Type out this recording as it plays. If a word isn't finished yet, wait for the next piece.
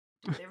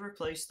Did they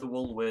replace the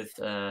wool with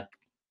Yeah,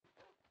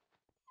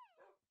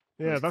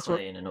 that's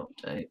clay in an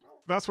update?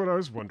 what I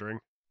was wondering.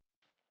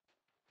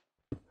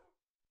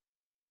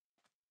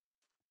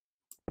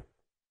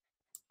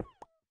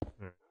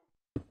 Right.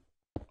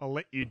 I'll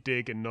let you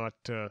dig and not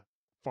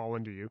fall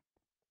into you.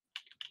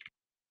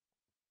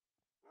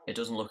 It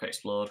doesn't look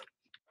explored.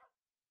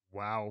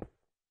 Wow.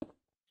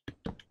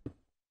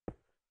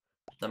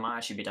 There might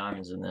actually be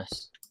diamonds in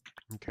this.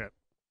 Okay.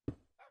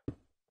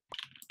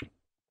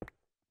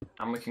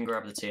 And we can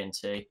grab the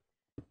TNT.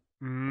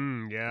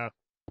 Yeah.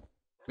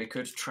 We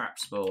could trap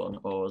spawn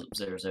or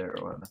 0-0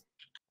 or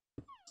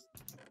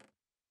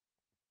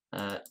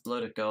whatever.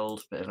 Load of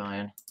gold, bit of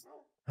iron.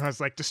 I was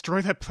like,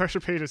 destroy that pressure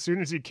plate as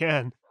soon as you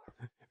can.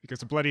 Because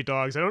the bloody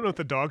dogs. I don't know if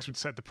the dogs would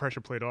set the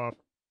pressure plate off.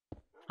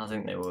 I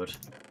think they would.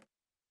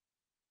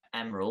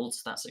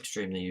 Emeralds, that's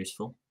extremely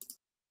useful.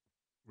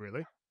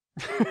 Really?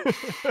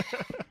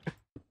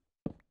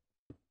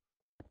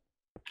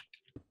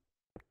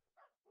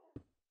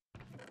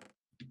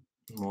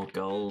 More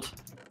gold.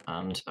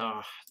 And,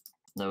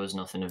 there was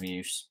nothing of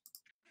use.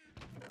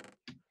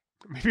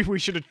 Maybe we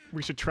should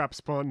trap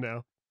spawn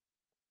now.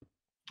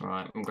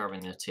 Alright, I'm grabbing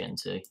the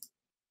TNT.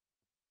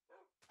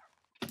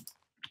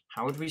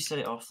 How would we set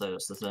it off though?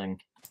 That's the thing.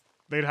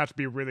 They'd have to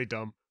be really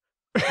dumb.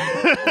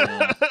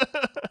 Yeah.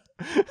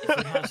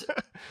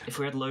 If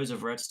we had loads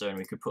of redstone,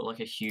 we could put like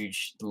a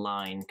huge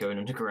line going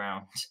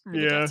underground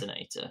with a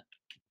detonator.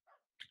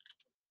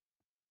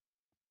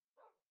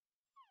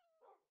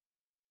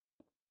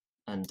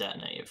 And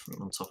detonate it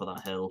from on top of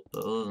that hill.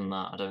 But other than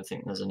that, I don't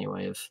think there's any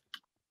way of...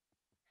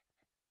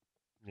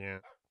 Yeah.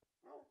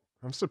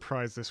 I'm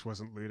surprised this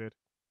wasn't looted.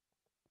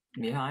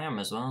 Yeah, I am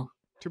as well.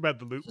 Too bad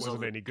the loot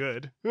wasn't any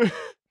good.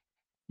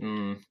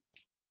 Alright,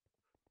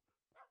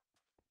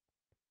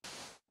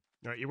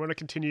 you want to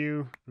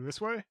continue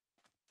this way?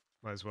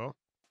 Might as well.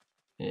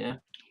 Yeah.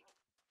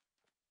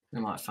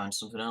 We might find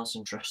something else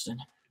interesting.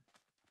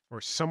 Or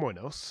someone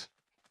else.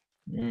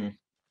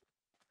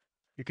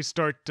 You could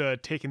start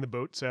taking the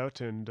boats out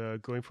and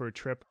going for a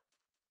trip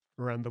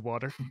around the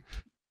water.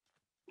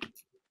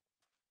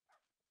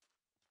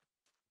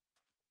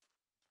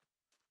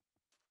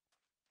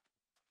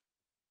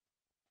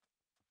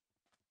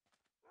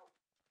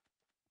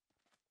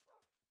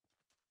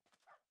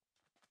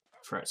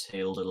 Fret's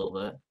healed a little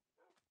bit.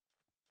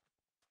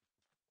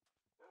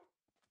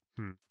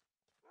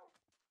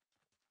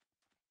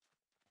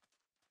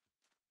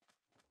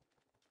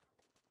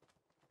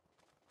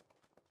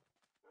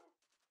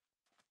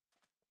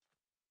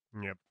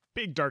 Yeah,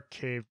 big dark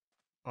cave.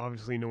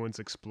 Obviously no one's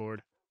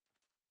explored.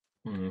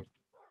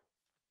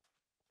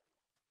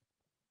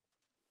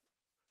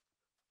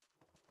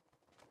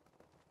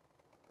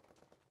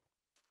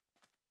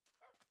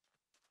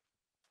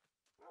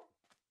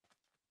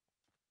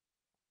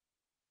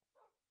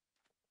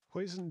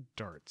 Poison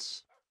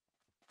darts.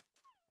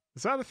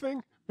 Is that a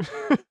thing?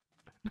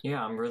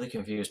 Yeah, I'm really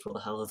confused. What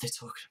the hell are they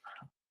talking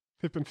about?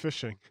 They've been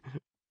fishing.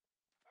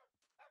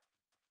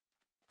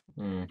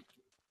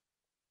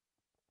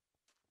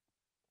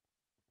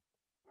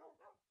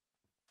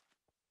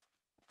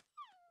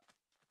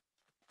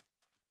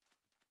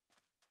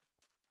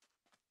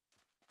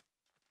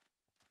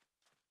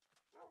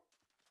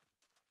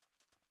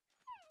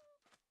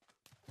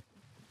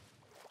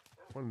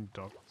 One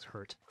dog was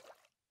hurt.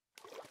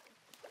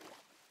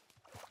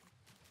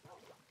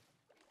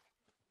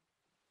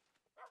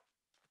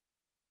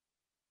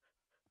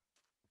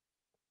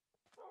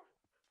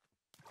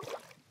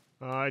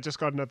 I just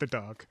got another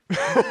dog.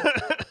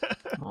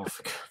 Oh,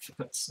 for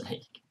God's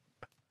sake.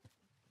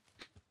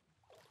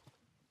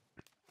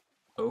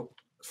 Oh,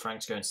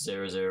 Frank's going to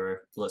 0-0.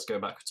 Let's go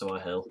back to our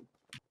hill.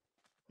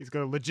 He's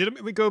going to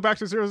legitimately go back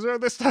to 0-0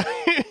 this time?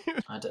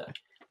 I don't.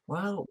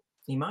 Well,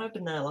 he might have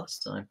been there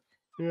last time.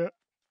 Yeah.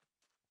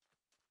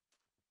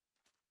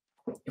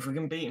 If we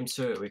can beat him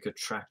to it, we could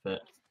trap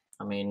it.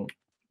 I mean,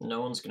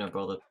 no one's going to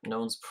bother.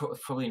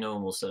 Probably no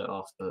one will set it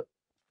off, but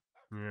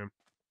yeah,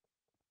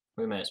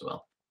 we may as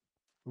well.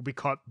 We'll be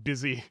caught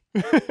busy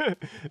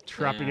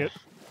trapping it.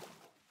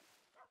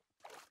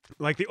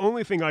 Like, the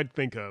only thing I'd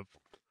think of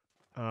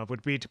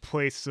would be to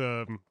place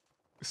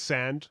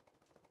sand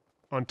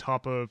on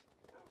top of...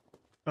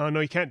 Oh,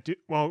 no, you can't do...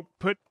 Well,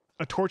 put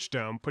a torch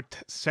down.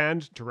 Put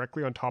sand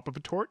directly on top of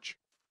a torch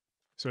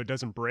so it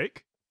doesn't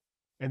break.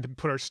 And then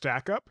put our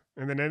stack up.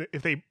 And then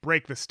if they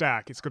break the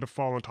stack, it's going to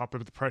fall on top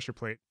of the pressure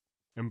plate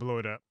and blow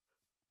it up.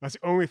 That's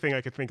the only thing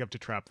I could think of to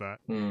trap that.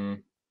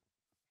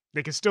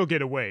 They can still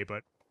get away,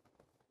 but...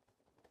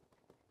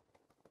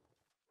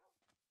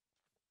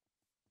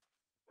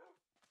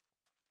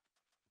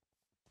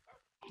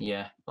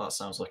 Yeah, that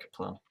sounds like a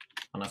plan.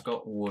 And I've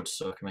got wood,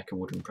 so I can make a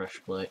wooden pressure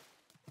plate.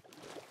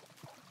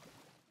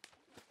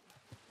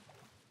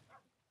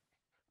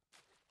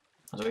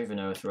 I don't even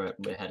know if we're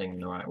heading in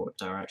the right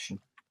direction.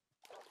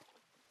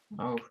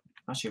 Oh,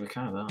 actually we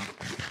kind of are.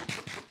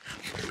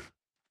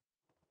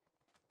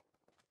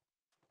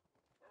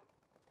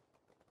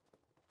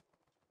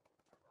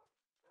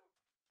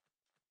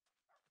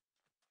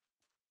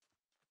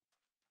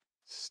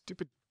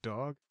 Stupid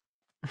dog.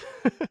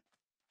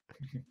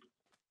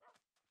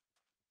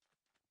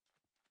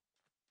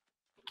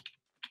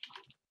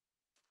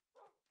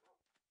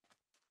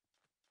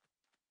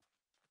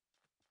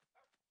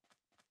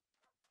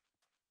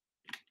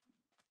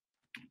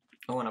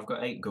 Oh, and I've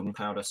got 8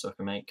 gunpowder, so I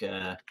can make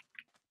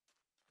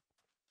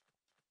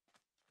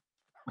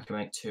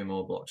 2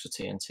 more blocks of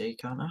TNT,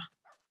 can't I?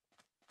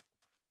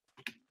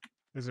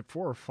 Is it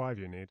 4 or 5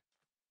 you need?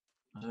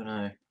 I don't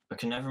know. I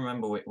can never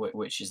remember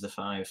which is the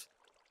 5.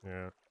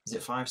 Yeah. Is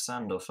it 5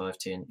 sand or 5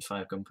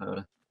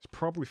 gunpowder? It's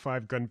probably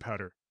 5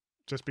 gunpowder.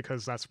 Just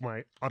because that's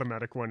my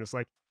automatic one. It's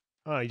like,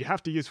 you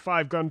have to use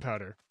 5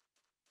 gunpowder.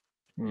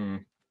 Hmm.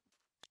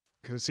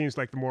 Because it seems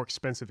like the more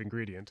expensive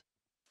ingredient.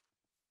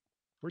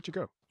 Where'd you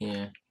go?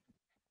 Yeah.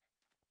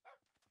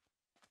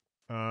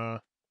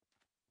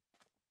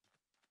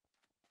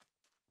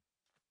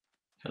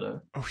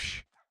 Hello? Oh,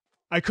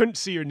 I couldn't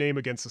see your name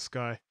against the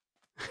sky.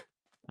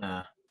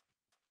 Ah.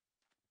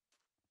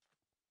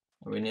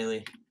 Are we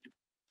nearly?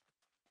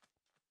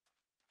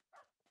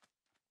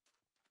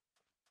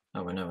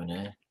 Oh, we're nowhere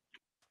near.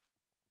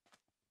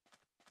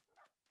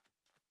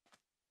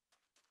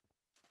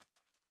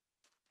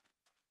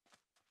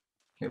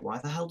 Wait, why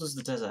the hell does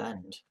the desert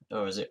end?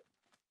 Oh, is it?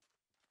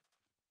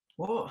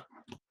 What?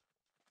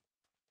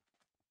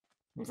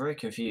 I'm very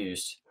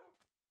confused.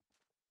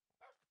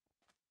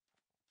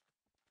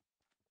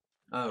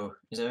 Oh,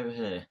 is it over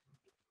here?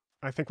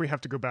 I think we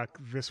have to go back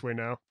this way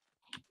now.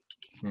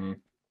 Hmm.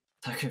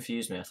 That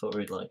confused me. I thought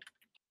we'd, like,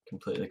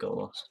 completely got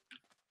lost.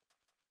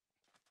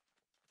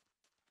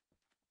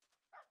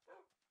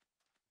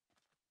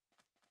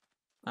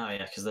 Oh,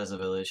 yeah, because there's a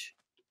village.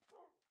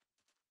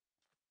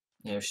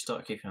 Yeah, we should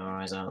start keeping our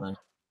eyes out then.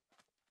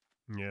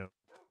 Yeah.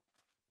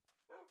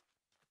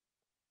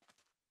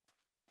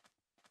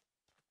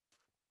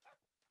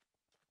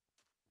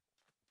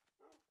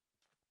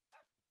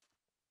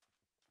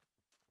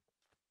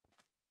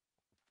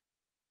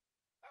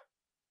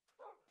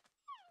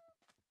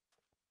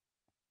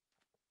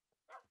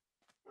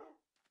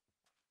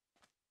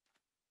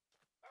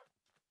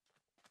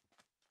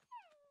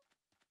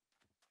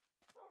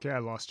 Okay, I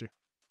lost you.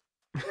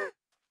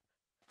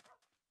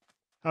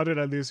 How did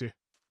I lose you?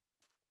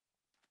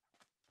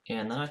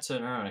 Yeah, and then I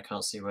turn around and I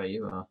can't see where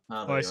you are.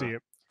 Ah, Oh, there I you see are.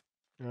 it.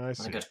 I I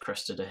see. think I'd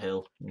crested a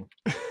hill.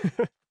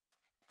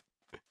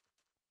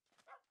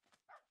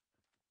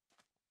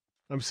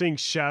 I'm seeing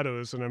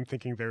shadows and I'm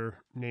thinking they're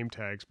name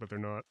tags, but they're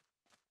not.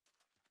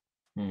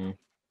 Hmm.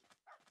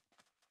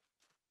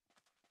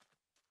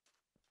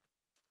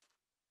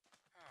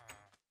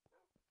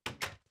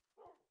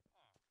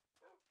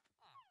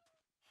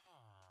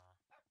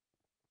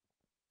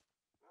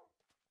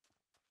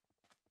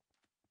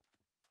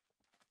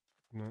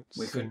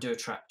 We could do a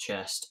trap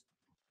chest.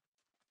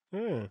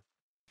 Yeah.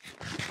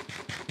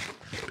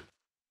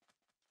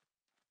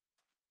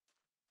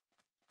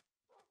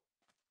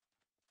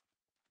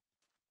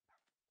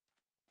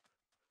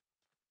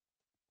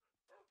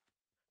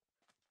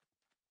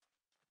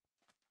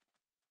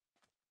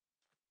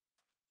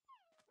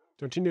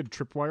 Don't you need a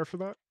tripwire for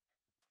that?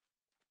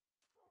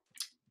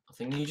 I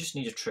think you just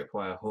need a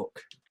tripwire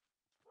hook,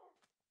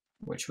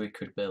 which we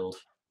could build.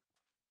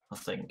 I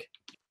think.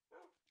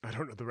 I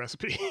don't know the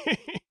recipe. I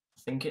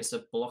think it's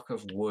a block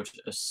of wood,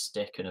 a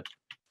stick, and a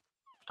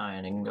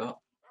iron ingot.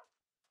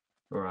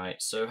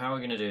 Right, so how are we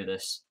going to do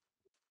this?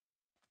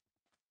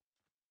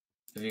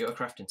 Have you got a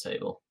crafting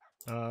table?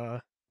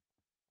 I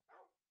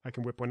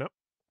can whip one up.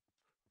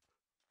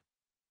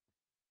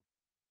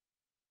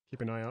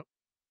 Keep an eye out.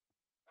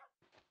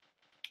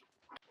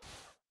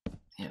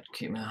 Yep,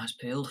 keep my eyes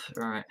peeled.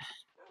 Right.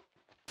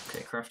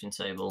 Okay, crafting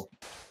table.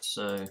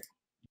 So,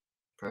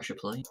 pressure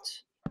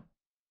plate.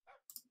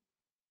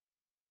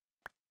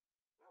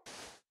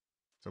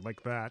 So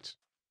like that.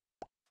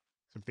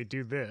 So if they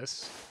do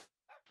this,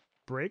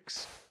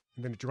 breaks,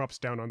 and then it drops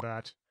down on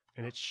that,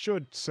 and it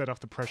should set off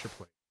the pressure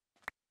plate.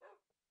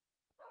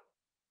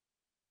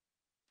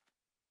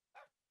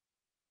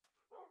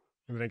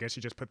 And then I guess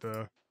you just put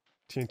the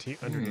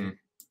TNT underneath.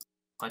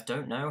 I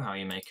don't know how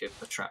you make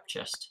a trap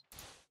chest.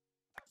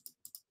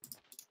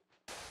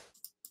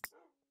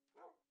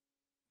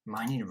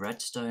 Mining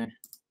redstone.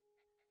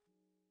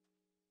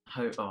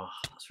 Oh,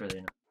 that's really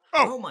annoying.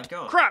 Oh my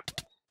god! Crap!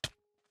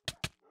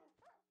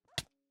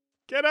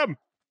 Get him!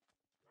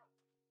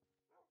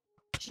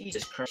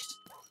 Jesus Christ.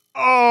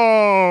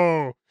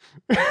 Oh!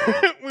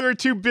 We were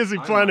too busy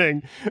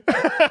planning.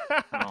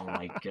 Oh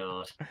my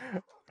god.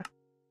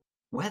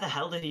 Where the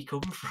hell did he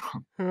come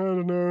from? I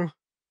don't know.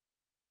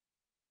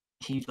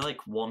 He,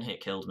 like,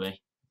 one-hit killed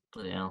me.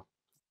 Bloody hell.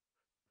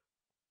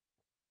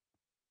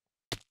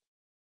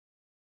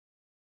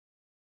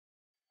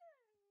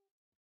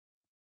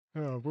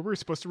 Oh, were we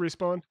supposed to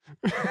respawn?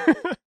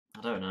 I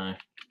don't know.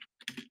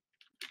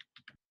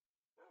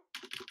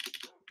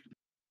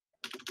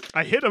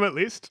 I hit him at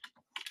least.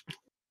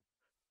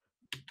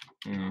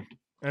 Mm.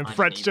 And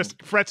Fret's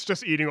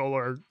just eating all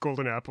our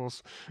golden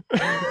apples.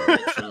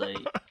 Literally,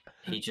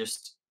 he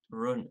just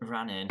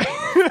ran in.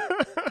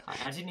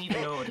 I didn't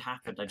even know what had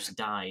happened. I just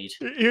died.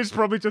 He was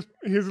probably just,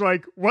 he's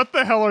like, what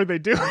the hell are they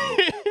doing?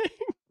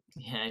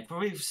 Yeah, he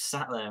probably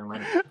sat there and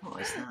went,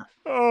 what is that?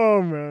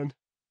 Oh, man.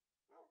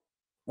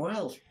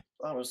 Well,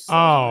 that was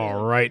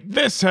All right.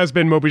 This has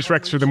been Mobius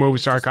Rex for the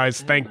Mobius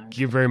Archives. I don't Thank know.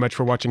 you very much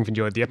for watching. If you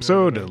enjoyed the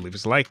episode, leave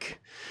us a like,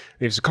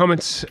 leave us a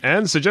comment,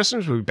 and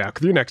suggestions. We'll be back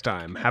with you next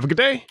time. Have a good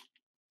day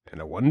and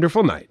a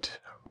wonderful night.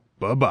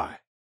 Bye-bye.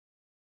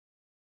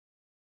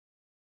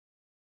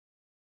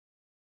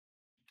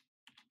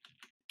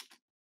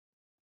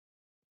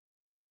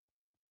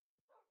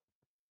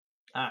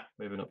 Ah,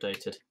 we've been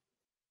updated.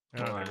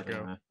 Oh, Alright, there we go.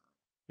 anyway.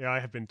 Yeah, I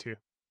have been too.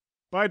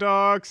 Bye,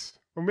 dogs.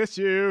 We'll miss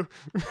you.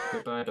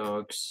 Goodbye,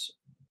 dogs.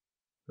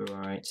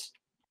 Right.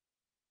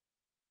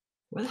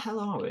 Where the hell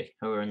are we?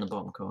 Oh, we're in the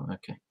bottom corner.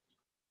 Okay.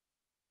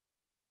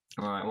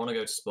 Alright, I want to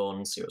go to spawn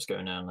and see what's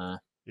going on there.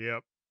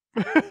 Yep.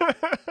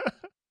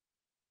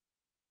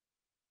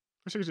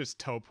 Wish I could just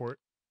teleport.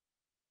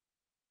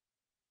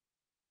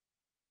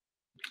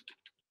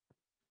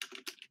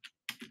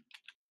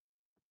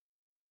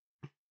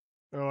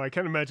 Oh, I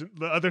can't imagine.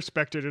 The other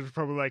spectators are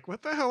probably like,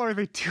 what the hell are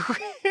they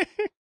doing?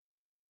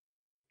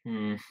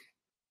 Hmm.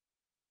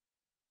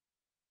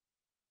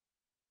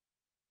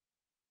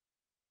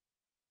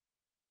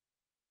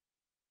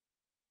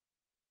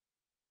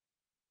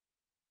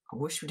 I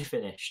wish we'd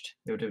finished.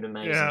 It would have been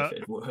amazing if it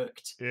had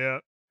worked. Yeah.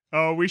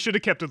 Oh, we should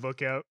have kept a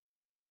lookout.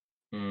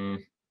 Hmm.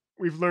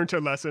 We've learned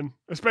our lesson.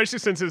 Especially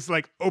since it's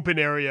like open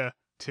area,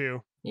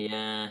 too.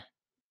 Yeah.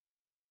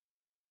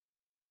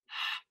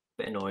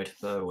 Bit annoyed,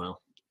 but oh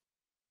well.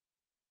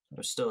 It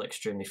was still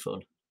extremely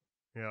fun.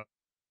 Yeah.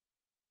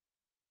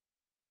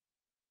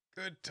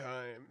 Good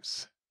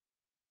times.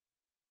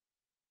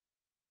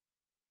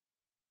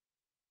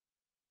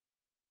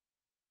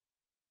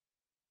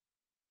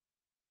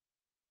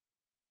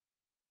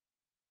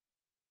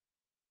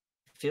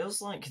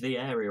 Feels like the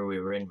area we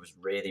were in was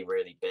really,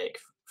 really big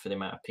for the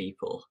amount of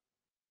people.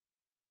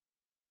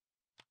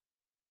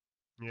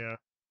 Yeah.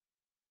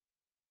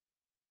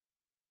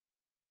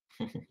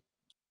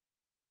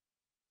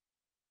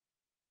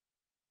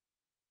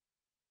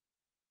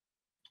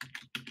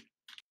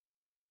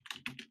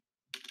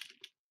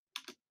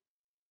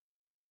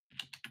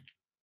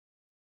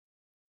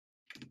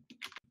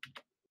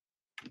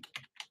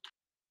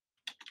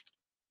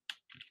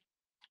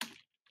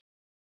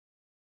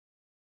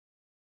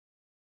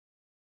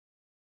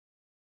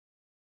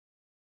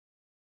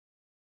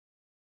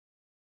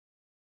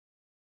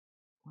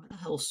 Where the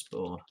hell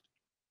spawn?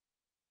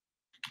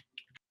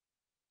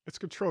 It's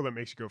control that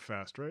makes you go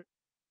fast, right?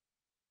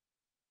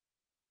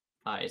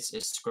 Ah, it's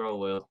scroll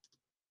wheel.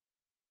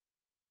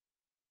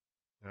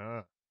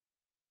 Ah.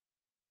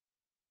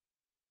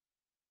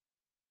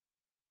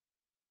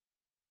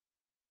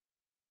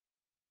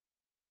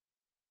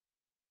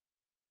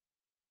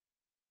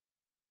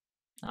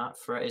 That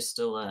threat is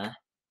still there.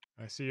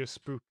 I see a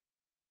spook.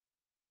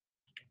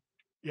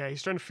 Yeah,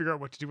 he's trying to figure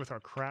out what to do with our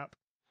crap.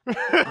 Oh,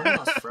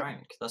 that's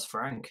Frank. That's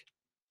Frank.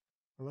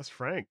 Well, that's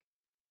Frank.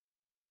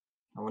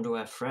 I wonder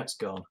where Fret's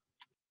gone.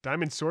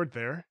 Diamond sword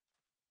there.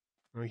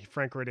 Well,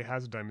 Frank already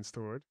has a diamond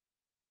sword.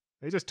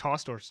 They just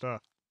tossed our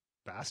stuff.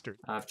 Bastard.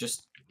 I've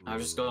just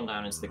gone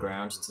down into the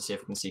ground to see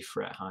if I can see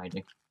Fret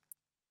hiding.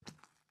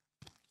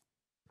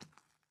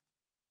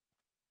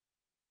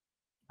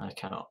 I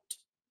cannot,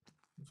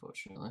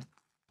 unfortunately.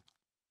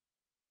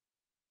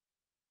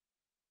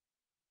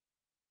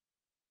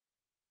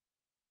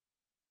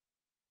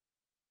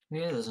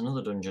 Yeah, there's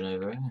another dungeon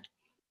over here.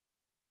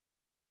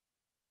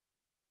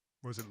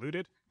 Was it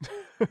looted?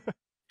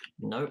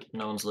 Nope,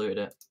 no one's looted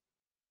it.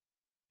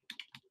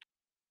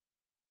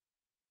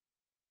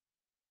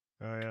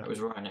 Oh, yeah. It was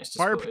right next to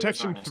Fire it was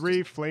Protection right next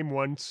 3, Flame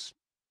 1,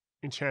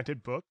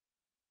 enchanted book.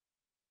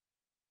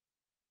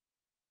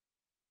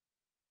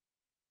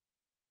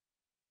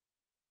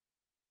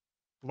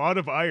 A lot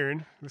of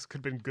iron. This could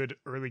have been good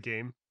early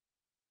game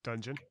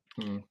dungeon.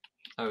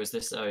 Oh, is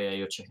this? Oh, yeah,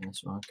 you're checking this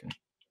one. Okay.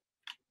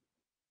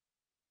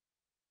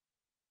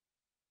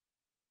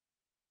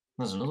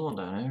 There's another one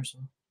down here as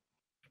well.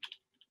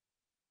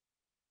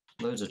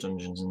 Loads of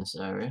dungeons in this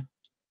area.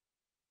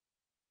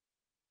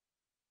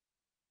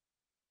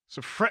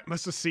 So Fret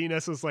must have seen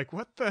us as like,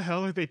 what the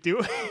hell are they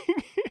doing?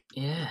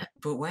 Yeah,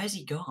 but where's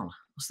he gone?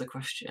 What's the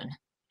question?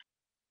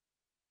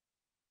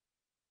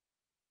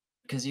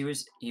 Because he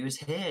was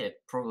here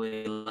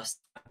probably less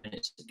than 5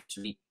 minutes ago,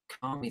 so he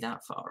can't be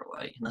that far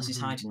away unless he's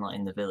hiding like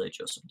in the village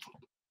or something.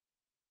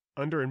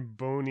 Under and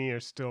Bony are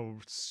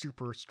still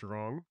super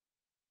strong.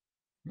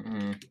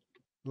 Hmm.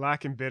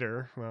 Lack and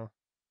Bitter, well,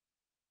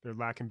 they're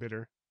Lack and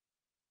Bitter.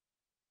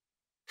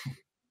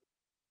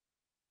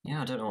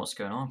 Yeah, I don't know what's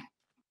going on.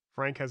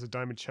 Frank has a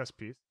diamond chest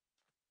piece.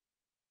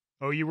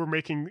 Oh, you were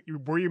making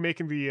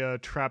the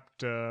trapped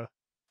the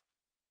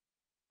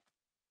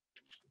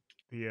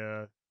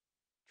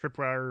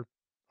tripwire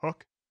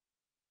hook?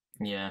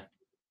 Yeah.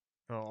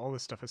 Oh, all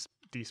this stuff has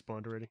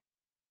despawned already.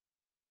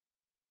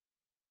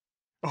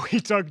 Oh, he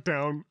dug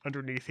down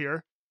underneath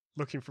here,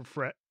 looking for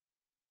Fret.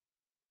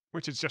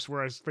 Which is just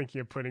where I was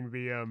thinking of putting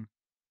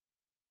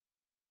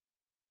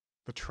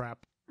the trap.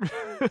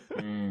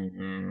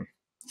 Mm-hmm.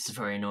 This is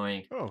very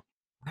annoying. Oh,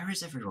 Where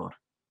is everyone?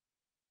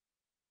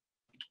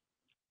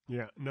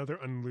 yeah, another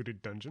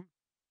unlooted dungeon.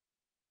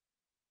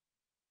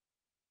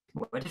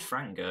 Where did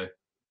Frank go?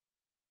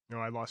 No,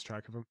 I lost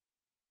track of him.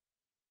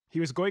 He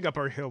was going up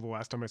our hill the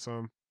last time I saw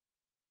him.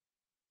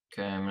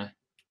 Okay, I'm gonna.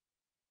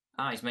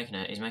 Ah, he's making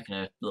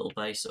a little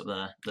base up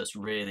there that's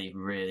really,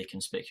 really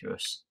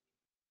conspicuous.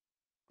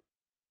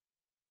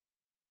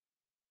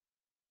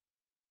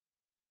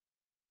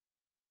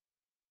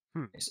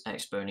 Hmm.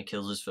 Expo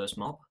kills his first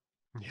mob.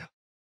 Yeah.